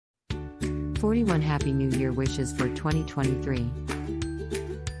41 Happy New Year wishes for 2023.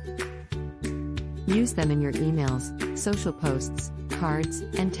 Use them in your emails, social posts, cards,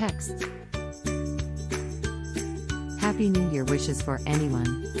 and texts. Happy New Year wishes for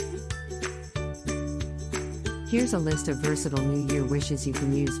anyone. Here's a list of versatile New Year wishes you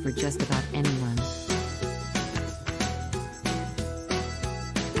can use for just about anyone.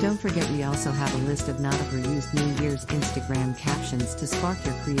 Don't forget we also have a list of not overused New Year's Instagram captions to spark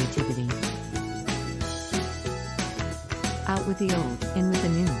your creativity. Out with the old, in with the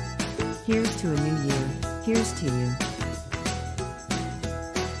new. Here's to a new year, here's to you.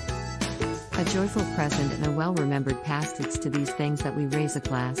 A joyful present and a well-remembered past. It's to these things that we raise a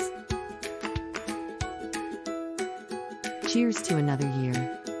glass. Cheers to another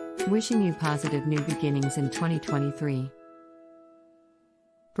year. Wishing you positive new beginnings in 2023.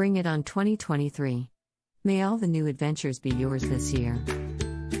 Bring it on 2023. May all the new adventures be yours this year.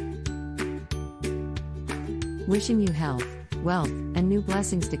 Wishing you health, wealth, and new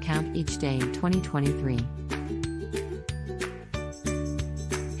blessings to count each day in 2023.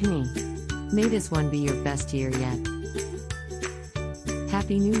 May this one be your best year yet.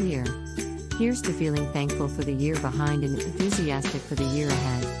 Happy New Year. Here's to feeling thankful for the year behind and enthusiastic for the year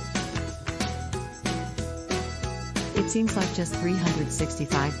ahead. It seems like just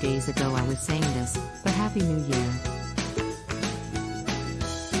 365 days ago I was saying this, but Happy New Year.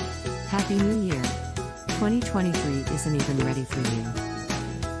 Happy New Year. 2023 isn't even ready for you.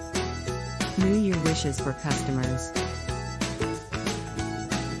 New Year wishes for customers.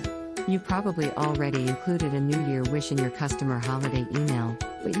 You probably already included a New Year wish in your customer holiday email,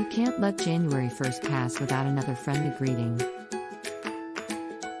 but you can't let January 1st pass without another friendly greeting.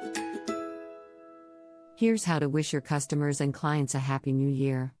 Here's how to wish your customers and clients a Happy New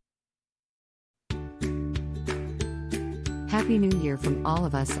Year. Happy New Year from all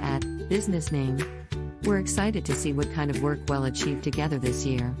of us at Business Name. We're excited to see what kind of work we'll achieve together this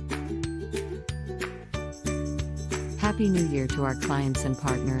year. Happy New Year to our clients and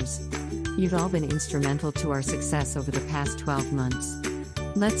partners. You've all been instrumental to our success over the past 12 months.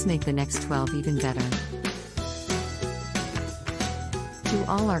 Let's make the next 12 even better. To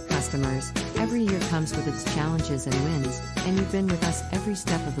all our customers, every year comes with its challenges and wins, and you've been with us every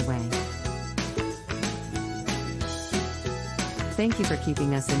step of the way. Thank you for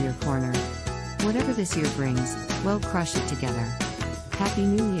keeping us in your corner. Whatever this year brings, we'll crush it together. Happy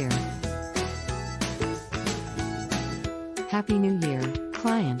New Year. Happy New Year,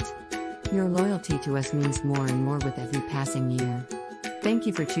 client. Your loyalty to us means more and more with every passing year. Thank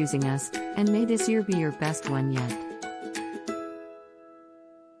you for choosing us, and may this year be your best one yet.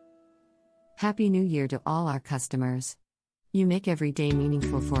 Happy New Year to all our customers. You make every day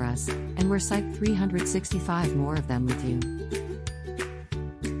meaningful for us, and we're psyched 365 more of them with you.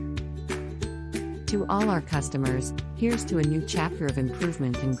 To all our customers, here's to a new chapter of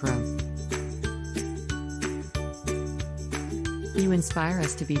improvement and growth. You inspire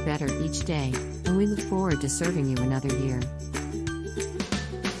us to be better each day, and we look forward to serving you another year.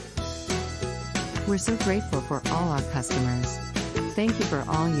 We're so grateful for all our customers. Thank you for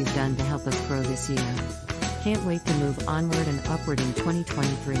all you've done to help us grow this year. Can't wait to move onward and upward in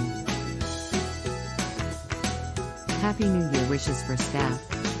 2023. Happy New Year wishes for staff.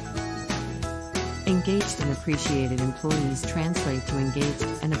 Engaged and appreciated employees translate to engaged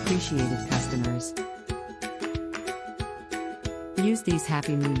and appreciated customers. Use these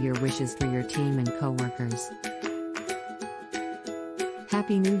Happy New Year wishes for your team and co-workers.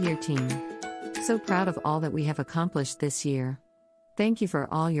 Happy New Year, team. So proud of all that we have accomplished this year. Thank you for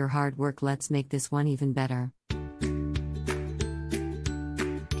all your hard work. Let's make this one even better.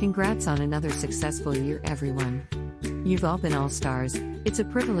 Congrats on another successful year, everyone. You've all been all-stars. It's a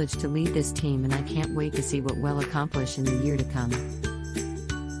privilege to lead this team, and I can't wait to see what we'll accomplish in the year to come.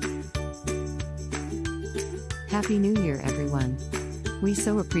 Happy New Year, everyone. We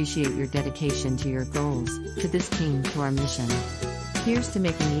so appreciate your dedication to your goals, to this team, to our mission. Here's to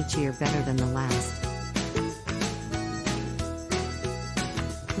making each year better than the last.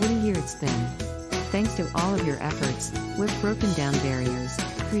 What a year it's been. Thanks to all of your efforts, we've broken down barriers,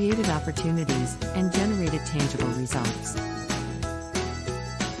 created opportunities, and generated tangible results.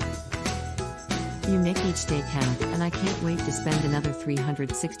 You make each day count, and I can't wait to spend another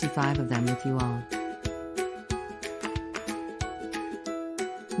 365 of them with you all.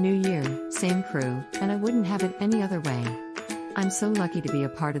 New year, same crew, and I wouldn't have it any other way. I'm so lucky to be a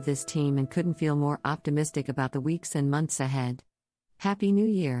part of this team and couldn't feel more optimistic about the weeks and months ahead. Happy New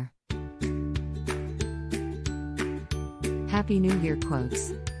Year. Happy New Year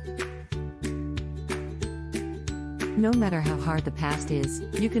quotes. No matter how hard the past is,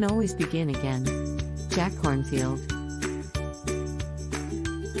 you can always begin again. Jack Kornfield.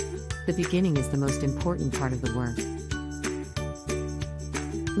 The beginning is the most important part of the work.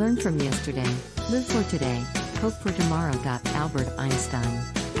 Learn from yesterday, live for today, hope for tomorrow. Albert Einstein.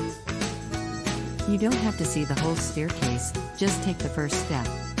 You don't have to see the whole staircase, just take the first step.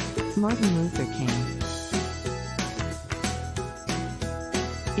 Martin Luther King.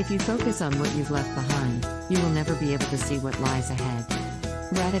 If you focus on what you've left behind, you will never be able to see what lies ahead.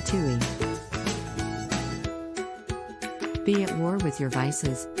 Ratatouille. Be at war with your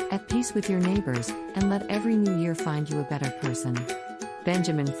vices, at peace with your neighbors, and let every new year find you a better person.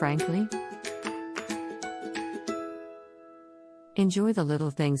 Benjamin Franklin. Enjoy the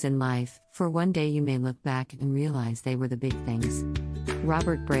little things in life, for one day you may look back and realize they were the big things.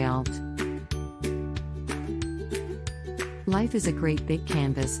 Robert Brault. Life is a great big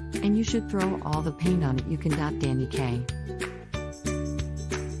canvas, and you should throw all the paint on it you can. Danny Kaye.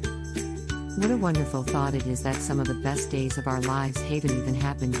 What a wonderful thought it is that some of the best days of our lives haven't even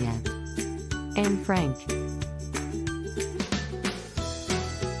happened yet. Anne Frank.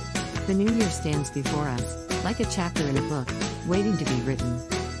 The new year stands before us, like a chapter in a book, waiting to be written.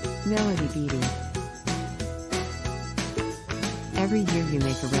 Melody Beattie. Every year you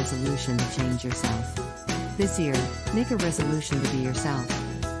make a resolution to change yourself. This year, make a resolution to be yourself.